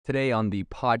Today on the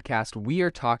podcast, we are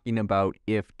talking about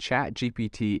if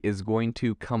ChatGPT is going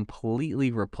to completely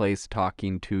replace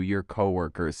talking to your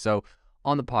coworkers. So,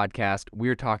 on the podcast,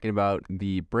 we're talking about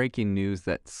the breaking news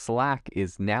that Slack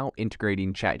is now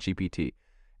integrating ChatGPT.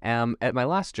 At my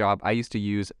last job, I used to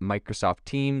use Microsoft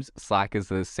Teams. Slack is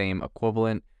the same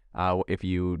equivalent. If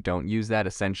you don't use that,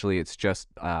 essentially, it's just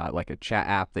like a chat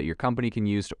app that your company can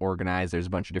use to organize. There's a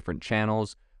bunch of different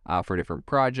channels for different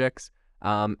projects.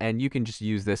 And you can just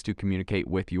use this to communicate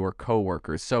with your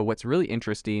coworkers. So what's really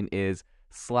interesting is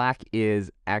Slack is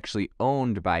actually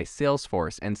owned by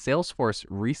Salesforce, and Salesforce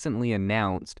recently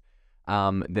announced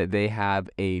that they have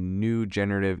a new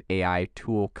generative AI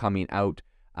tool coming out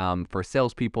for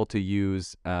salespeople to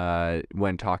use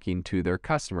when talking to their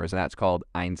customers, and that's called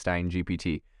Einstein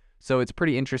GPT. So it's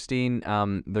pretty interesting.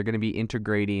 They're going to be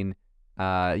integrating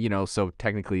so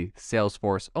technically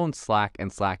Salesforce owns Slack,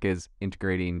 and Slack is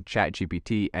integrating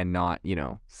ChatGPT and not,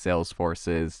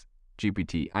 Salesforce's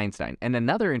GPT Einstein. And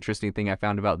another interesting thing I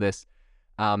found about this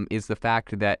is the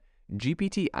fact that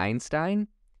GPT Einstein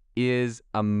is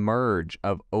a merge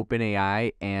of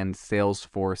OpenAI and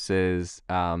Salesforce's,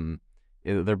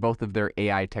 they're both of their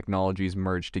AI technologies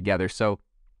merged together. So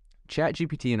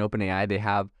ChatGPT and OpenAI, they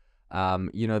have,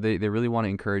 they really want to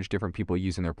encourage different people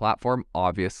using their platform,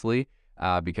 obviously,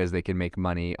 because they can make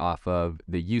money off of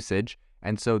the usage.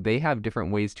 And so they have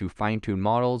different ways to fine-tune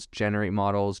models, generate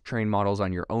models, train models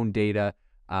on your own data,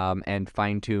 and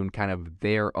fine-tune kind of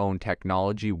their own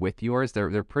technology with yours.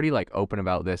 They're pretty open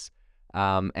about this.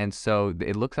 And so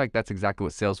it looks like that's exactly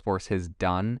what Salesforce has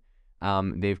done.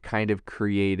 They've kind of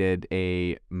created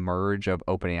a merge of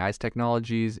OpenAI's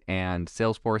technologies and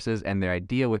Salesforce's, and their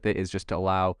idea with it is just to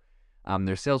allow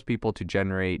their salespeople to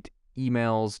generate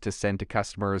emails to send to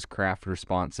customers, craft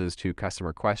responses to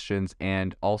customer questions,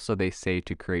 and also they say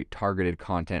to create targeted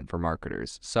content for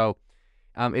marketers. So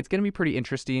it's going to be pretty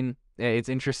interesting. It's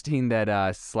interesting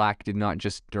that Slack did not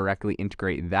just directly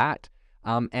integrate that.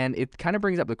 And it kind of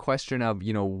brings up the question of,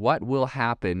 what will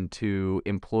happen to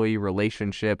employee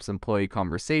relationships, employee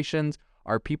conversations?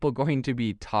 Are people going to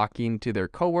be talking to their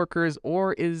coworkers,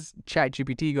 or is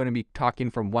ChatGPT going to be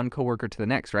talking from one coworker to the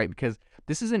next, right? Because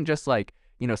this isn't just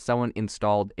someone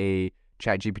installed a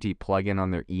ChatGPT plugin on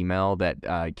their email that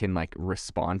can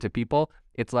respond to people.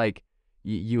 It's like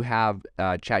you have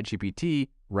ChatGPT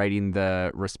writing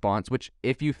the response, which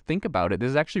if you think about it, this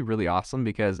is actually really awesome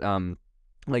because from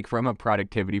a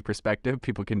productivity perspective,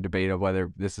 people can debate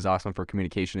whether this is awesome for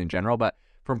communication in general, but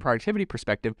from a productivity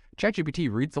perspective,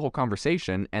 ChatGPT reads the whole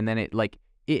conversation and then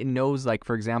it knows,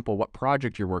 for example, what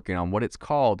project you're working on, what it's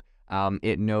called.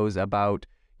 It knows about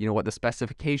what the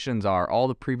specifications are, all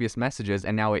the previous messages,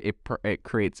 and now it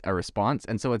creates a response.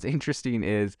 And so what's interesting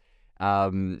is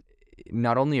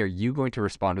not only are you going to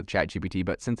respond with ChatGPT,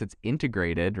 but since it's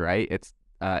integrated, right,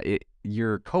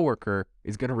 your coworker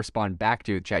is going to respond back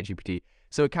to ChatGPT.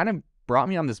 So it kind of brought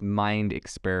me on this mind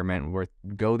experiment where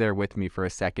go there with me for a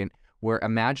second, where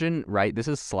imagine, right, this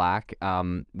is Slack,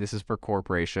 this is for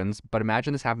corporations, but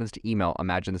imagine this happens to email,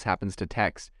 imagine this happens to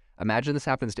text, imagine this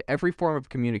happens to every form of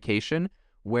communication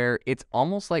where it's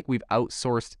almost like we've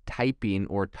outsourced typing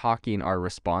or talking our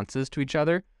responses to each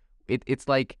other.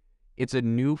 It's a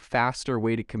new, faster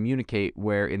way to communicate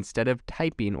where instead of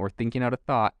typing or thinking out a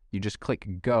thought, you just click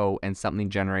go and something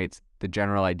generates the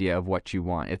general idea of what you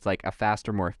want. It's like a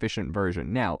faster, more efficient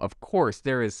version. Now, of course,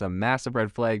 there is some massive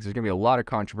red flags. There's going to be a lot of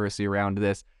controversy around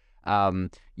this,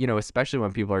 especially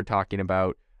when people are talking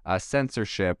about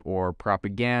censorship or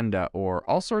propaganda or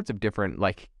all sorts of different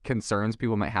concerns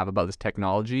people might have about this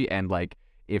technology and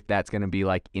if that's going to be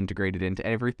integrated into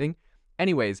everything.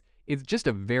 Anyways, it's just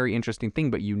a very interesting thing,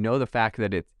 but the fact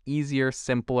that it's easier,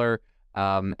 simpler,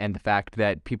 and the fact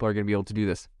that people are going to be able to do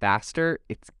this faster,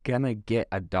 it's going to get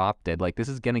adopted. This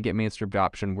is going to get mainstream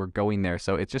adoption. We're going there.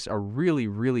 So it's just a really,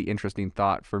 really interesting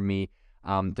thought for me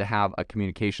to have a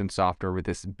communication software with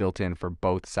this built in for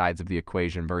both sides of the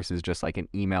equation versus just an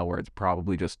email where it's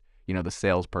probably just, the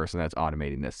salesperson that's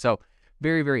automating this. So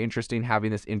very, very interesting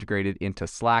having this integrated into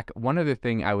Slack. One other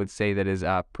thing I would say that is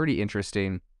pretty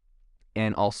interesting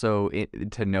and also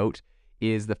to note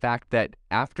is the fact that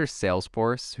after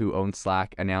Salesforce, who owns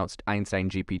Slack, announced Einstein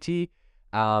GPT,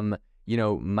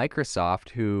 Microsoft,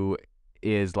 who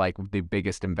is the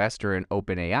biggest investor in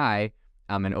OpenAI,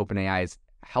 and OpenAI is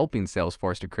helping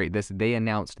Salesforce to create this, they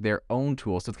announced their own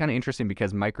tool. So it's kind of interesting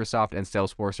because Microsoft and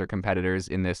Salesforce are competitors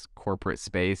in this corporate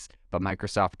space, but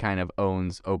Microsoft kind of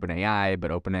owns OpenAI,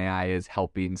 but OpenAI is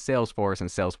helping Salesforce and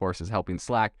Salesforce is helping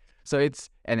Slack. So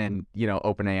and then,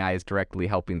 OpenAI is directly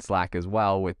helping Slack as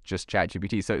well with just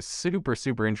ChatGPT. So it's super,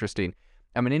 super interesting.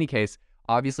 In any case,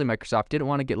 obviously Microsoft didn't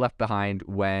want to get left behind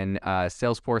when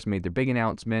Salesforce made their big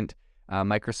announcement.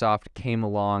 Microsoft came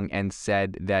along and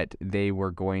said that they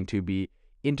were going to be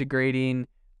integrating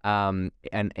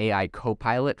an AI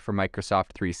Copilot for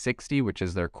Microsoft 360, which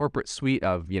is their corporate suite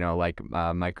of,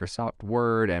 Microsoft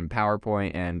Word and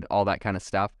PowerPoint and all that kind of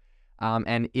stuff.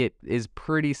 And it is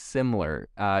pretty similar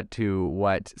to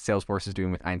what Salesforce is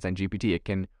doing with Einstein GPT. It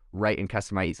can write and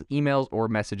customize emails or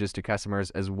messages to customers,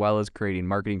 as well as creating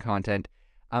marketing content.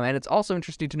 And it's also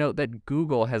interesting to note that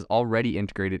Google has already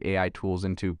integrated AI tools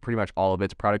into pretty much all of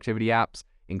its productivity apps,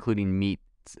 including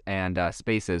Meets and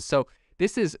Spaces. So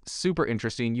this is super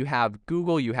interesting. You have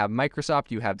Google, you have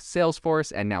Microsoft, you have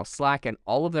Salesforce, and now Slack, and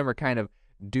all of them are kind of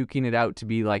duking it out to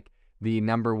be like the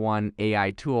number one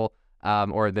AI tool,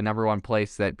 or the number one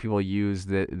place that people use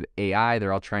the AI.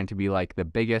 They're all trying to be like the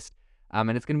biggest. And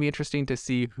it's going to be interesting to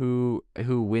see who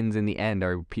wins in the end.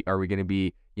 Are we going to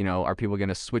be, are people going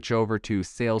to switch over to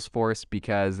Salesforce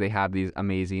because they have these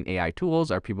amazing AI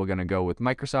tools? Are people going to go with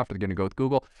Microsoft? Are they going to go with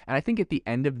Google? And I think at the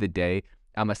end of the day,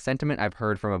 a sentiment I've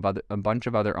heard from a bunch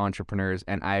of other entrepreneurs,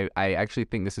 and I actually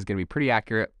think this is going to be pretty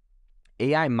accurate.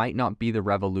 AI might not be the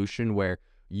revolution where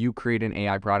you create an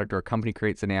AI product or a company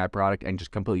creates an AI product and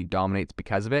just completely dominates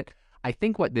because of it. I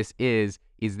think what this is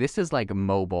this is like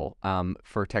mobile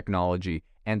for technology.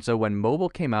 And so when mobile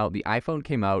came out, the iPhone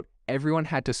came out, everyone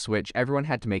had to switch, everyone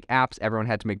had to make apps, everyone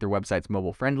had to make their websites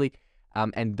mobile friendly.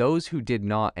 And those who did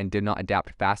not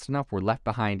adapt fast enough were left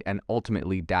behind and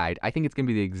ultimately died. I think it's going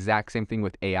to be the exact same thing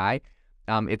with AI.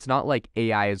 It's not like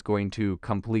AI is going to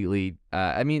completely,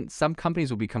 some companies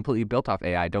will be completely built off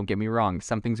AI, don't get me wrong.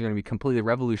 Some things are going to be completely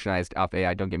revolutionized off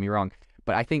AI, don't get me wrong.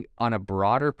 But I think on a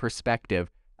broader perspective,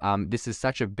 this is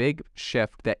such a big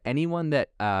shift that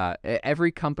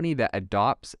every company that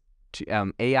adopts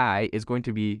AI is going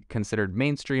to be considered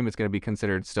mainstream. It's going to be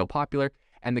considered still popular.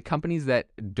 And the companies that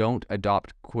don't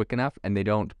adopt quick enough and they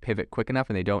don't pivot quick enough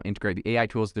and they don't integrate the AI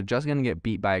tools, they're just going to get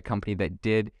beat by a company that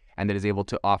did and that is able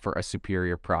to offer a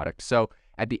superior product. So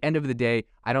at the end of the day,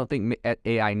 I don't think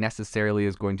AI necessarily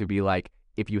is going to be like,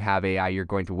 if you have AI, you're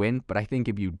going to win. But I think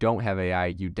if you don't have AI,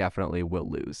 you definitely will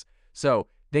lose. So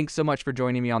thanks so much for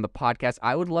joining me on the podcast.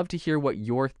 I would love to hear what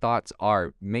your thoughts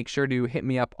are. Make sure to hit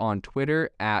me up on Twitter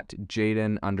at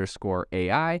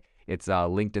Jaden_AI. It's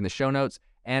linked in the show notes.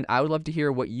 And I would love to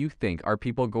hear what you think. Are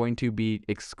people going to be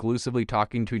exclusively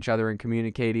talking to each other and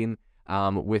communicating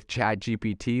with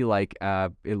ChatGPT like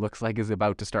it looks like is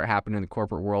about to start happening in the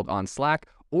corporate world on Slack?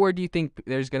 Or do you think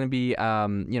there's going to be,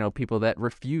 people that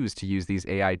refuse to use these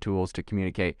AI tools to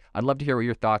communicate? I'd love to hear what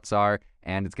your thoughts are,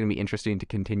 and it's going to be interesting to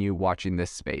continue watching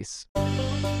this space.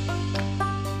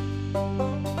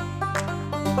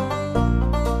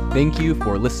 Thank you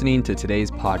for listening to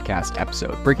today's podcast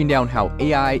episode, breaking down how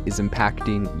AI is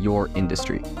impacting your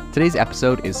industry. Today's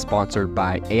episode is sponsored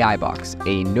by AIbox,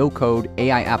 a no-code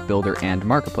AI app builder and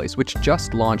marketplace, which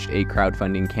just launched a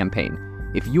crowdfunding campaign.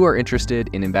 If you are interested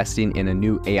in investing in a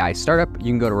new AI startup, you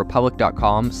can go to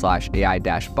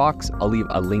republic.com/AI-box. I'll leave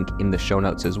a link in the show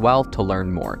notes as well to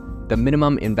learn more. The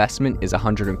minimum investment is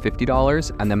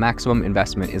 $150 and the maximum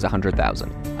investment is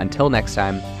 $100,000. Until next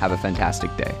time, have a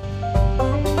fantastic day.